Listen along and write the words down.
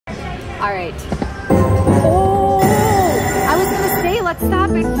All right. Oh, I was gonna say let's stop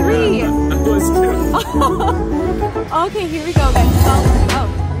at 3. I was too. Okay, here we go, guys. Oh, you're not.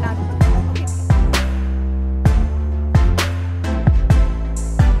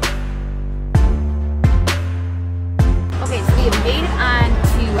 Okay, so we have made it on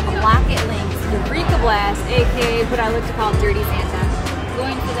to Locket Link's Eureka Blast, aka what I like to call Dirty Santa.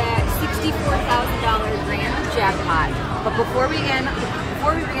 Going for that $64,000 grand jackpot. But before we begin,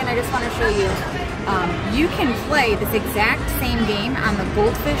 I just want to show you, you can play this exact same game on the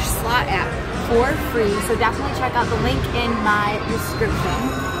Goldfish slot app for free. So definitely check out the link in my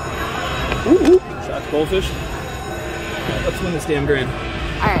description. Ooh, shot to Goldfish. Let's win this damn grand.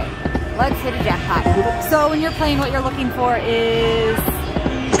 All right, let's hit a jackpot. So when you're playing, what you're looking for is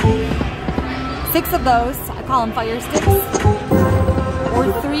 6 of those. I call them fire sticks. Or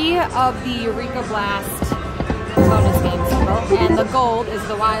 3 of the Eureka Blast bonus game symbol, and the gold is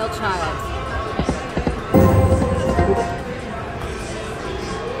the wild child.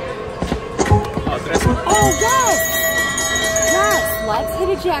 Oh yes! Yes! Let's hit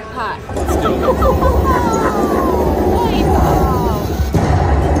a jackpot. Let's do it.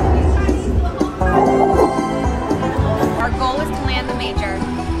 Our goal is to land the major.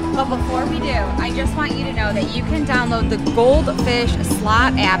 But before we do, I just want you to know that you can download the Goldfish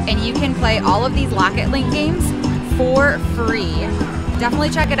slot app and you can play all of these Locket Link games for free. Definitely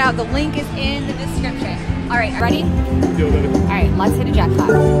check it out. The link is in the description. All right, ready? Do it, baby. All right, let's hit a jackpot.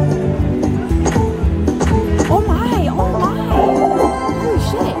 Oh my, oh my. Holy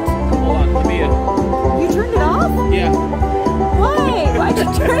shit. Hold on, let me in. You turned it off? Yeah. Why? Why'd you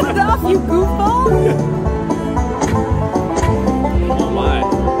turn it off, you goofball? Oh my.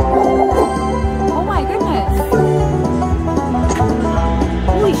 Oh my goodness.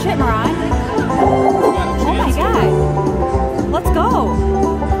 Holy shit, Maran. Oh my god. Let's go.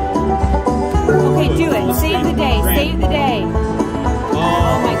 Okay, do it. Save the day. Save the day.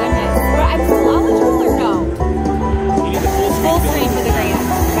 Oh my goodness. I'm still eligible or no? You need the Full screen for the grand.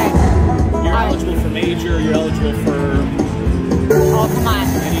 Okay. You're eligible for major, you're eligible for Oh, come on.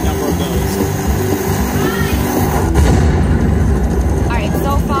 any number of those. Alright,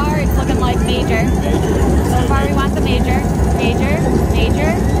 so far it's looking like major. So far we want the major. Major,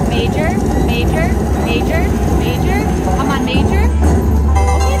 major, major, major, major, major. Come on, major.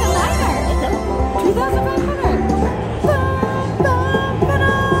 Okay, the minor. Okay. 2,500.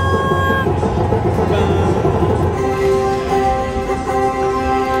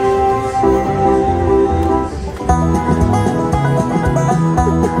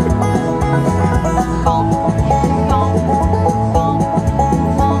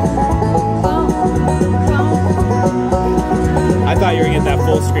 I thought you were going to get that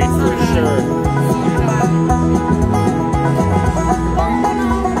full screen for sure.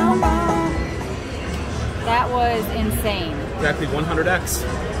 That was insane. Exactly 100x. A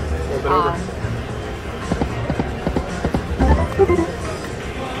little bit over.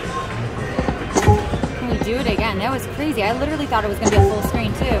 Can we do it again? That was crazy. I literally thought it was going to be a full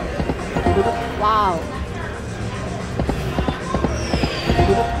screen too. Wow.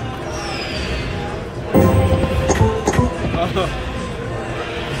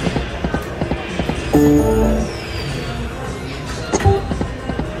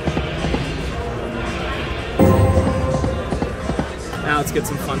 Now let's get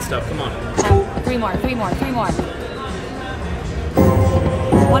some fun stuff. Come on. 3 more, 3 more, 3 more.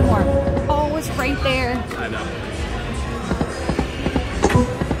 1 more. Oh, it's right there. I know.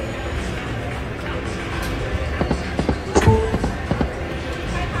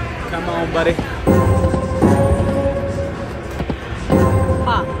 Come on, buddy.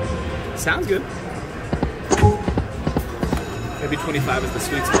 Huh. Sounds good. Maybe 25 is the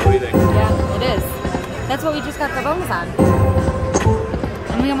sweet spot. What do you think? Yeah, it is. That's what we just got the bonus on.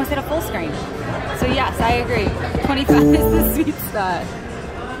 And we almost hit a full screen. So yes, I agree. 25 is the sweet spot.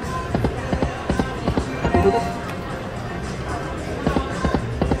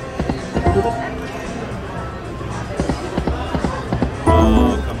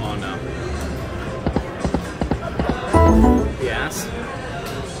 Oh, come on now. Yes.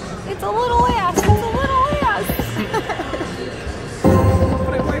 It's a little ass. It's a little ass.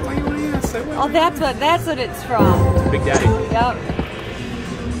 Why you want to ask? Oh, that's what it's from. Big Daddy. Yep.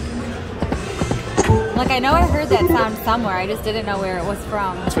 Like, I know I heard that sound somewhere. I just didn't know where it was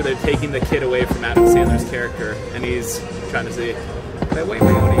from. That's where they're taking the kid away from Adam Sandler's character, and he's trying to say, wait, why you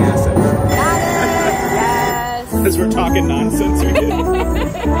want to ask? Got it. Yes. Because we're talking nonsense here.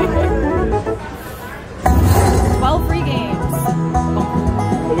 12 free games.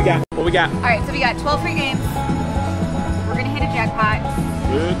 What we got? What we got? All right, so we got 12 free games. We're gonna hit a jackpot.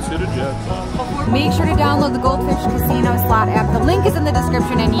 Let's hit a jackpot. Make sure to download the Goldfish Casino slot app. The link is in the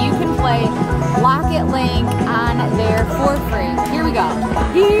description and you can play Lock It Link on there for free. Here we go.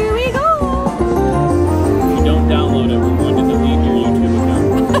 Here we go. If you don't download it, we're going to delete your YouTube account.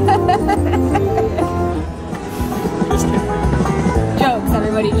 Just kidding. Jokes,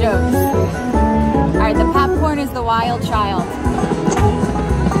 everybody, jokes. Alright, the popcorn is the wild child.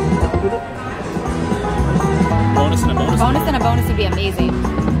 Bonus and a bonus. Bonus and a bonus would be amazing.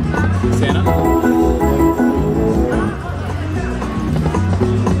 Santa.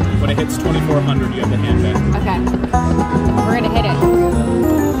 When it hits 2,400, you have the hand pay. Okay. We're gonna hit it.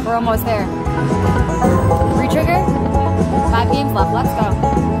 We're almost there. Re-trigger. 5 games left. Let's go.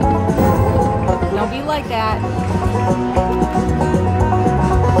 Don't be like that.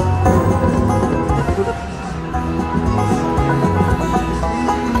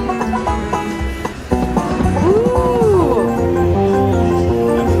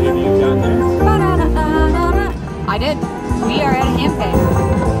 I did. We are at a hand pay.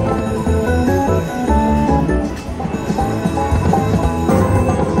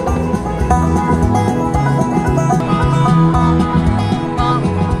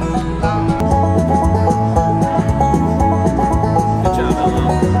 Good job, Ella.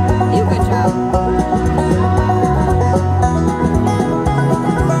 You good job.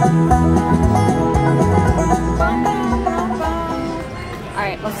 All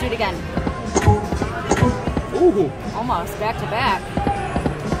right, let's do it again. Ooh. Almost back to back.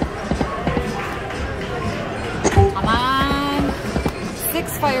 Come on.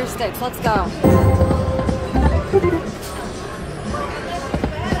 6 fire sticks. Let's go.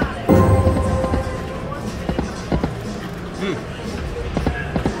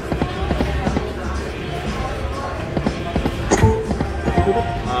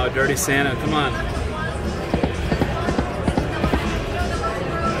 Oh, Dirty Santa, come on.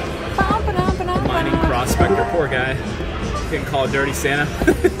 Mining prospector, poor guy. Getting called Dirty Santa.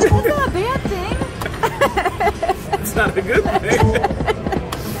 That's not a bad thing. It's not a good thing.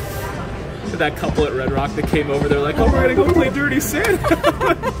 That couple at Red Rock that came over, they're like, oh, we're gonna go play Dirty Santa.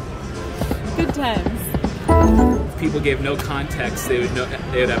 Good times. If people gave no context, they would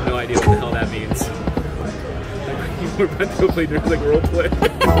have no idea what the hell that means. Like, we're about to go play Dirty, like role play.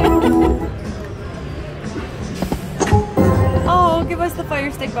 Oh, give us the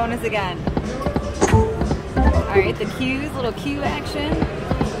fire stick bonus again. Alright, the cues, little cue action.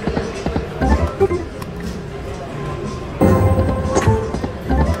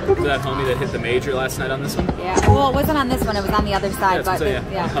 That homie that hit the major last night on this one? Yeah, well, it wasn't on this one, it was on the other side, Yeah,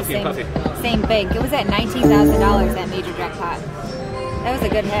 but yeah, Huffy and Puffy. Same bank. It was at $19,000, that major jackpot. That was a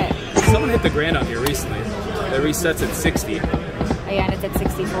good hit. Someone hit the grand on here recently. It resets at 60. Oh yeah, and it's at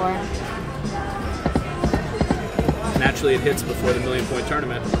 64. Naturally, it hits before the $1 million point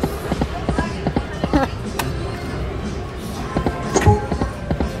tournament.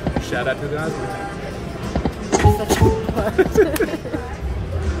 Shout out to the Cosmo. Such a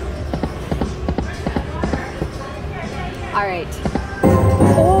All right.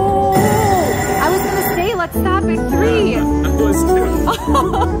 Oh, I was gonna say let's stop at 3. I was too.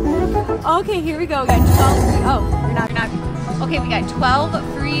 Okay, here we go. We got 12 free. Oh, you're not. Okay, we got 12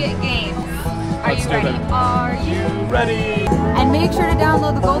 free games. Are you ready? Are you ready? And make sure to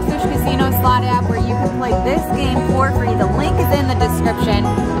download the Goldfish Casino slot app where you can play this game for free. The link is in the description.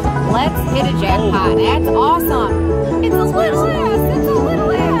 Let's hit a jackpot. That's awesome. It's a little ass. It's a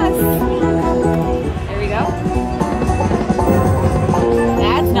little ass. There we go.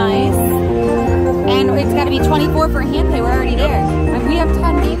 That's nice. And it's got to be 24 for hand pay. We're already there. And we have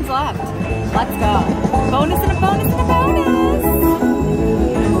 10 games left. Let's go. Bonus and a bonus and a bonus.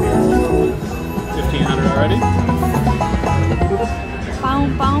 1,500 already? Boom,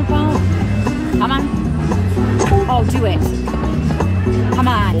 boom, boom. Come on. Oh, do it. Come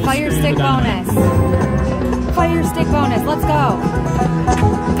on. Fire stick bonus. Fire stick bonus. Let's go.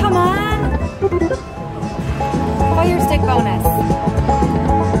 Come on. Fire stick bonus.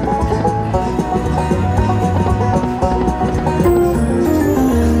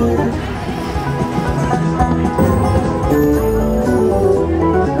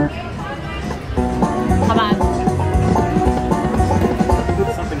 Come on.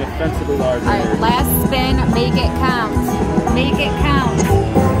 Something offensively large. All right, last spin. Make it count. Make it count.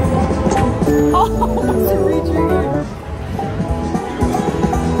 Oh, it's a re-trigger.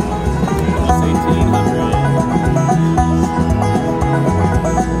 Plus 1,800.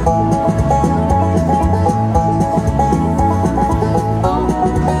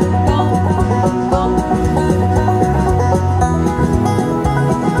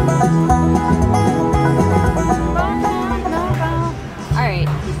 All right.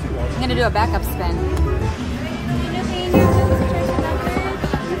 I'm gonna do a backup spin.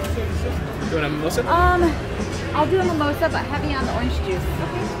 You want a mimosa? I'll do a mimosa, but heavy on the orange juice.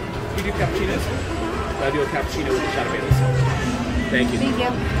 Okay. You do cappuccinos? I'll do a cappuccino with a shot of Baileys. Thank you. Thank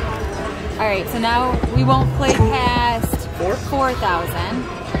you. All right, so now we won't play past 4,000,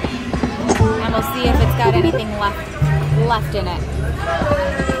 and we'll see if it's got anything left in it.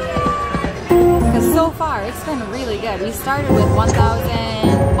 Because so far it's been really good. We started with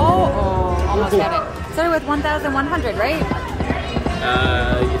 1,000. Almost got it. Started with 1,100, right?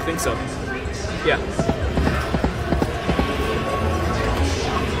 You think so? Yeah.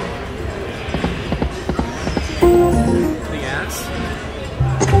 The ass.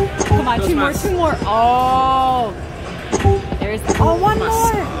 Come on, two more. Oh, there's one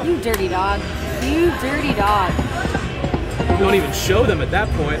more. You dirty dog. You dirty dog. You don't even show them at that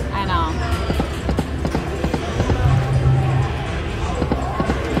point. I know.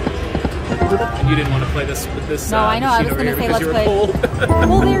 And you didn't want to play this with this. No, I know. I was going to say let's play.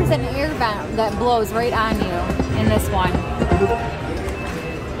 Well, there's an air vent that blows right on you in this one.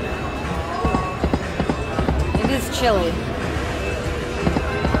 It is chilly.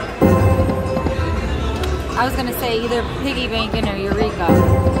 I was going to say either piggy banking or Eureka.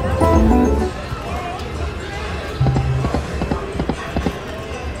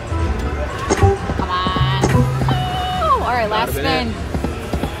 Come on. Oh, all right, last spin.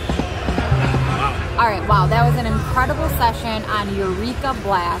 All right, wow, that was an incredible session on Eureka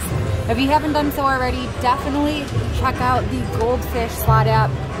Blast. If you haven't done so already, definitely check out the Goldfish slot app.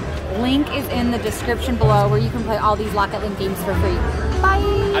 Link is in the description below where you can play all these Lock It Link games for free. Bye!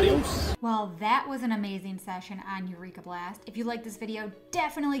 Adios! Well, that was an amazing session on Eureka Blast. If you liked this video,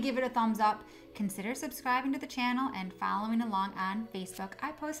 definitely give it a thumbs up. Consider subscribing to the channel and following along on Facebook.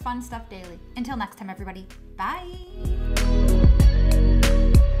 I post fun stuff daily. Until next time, everybody. Bye!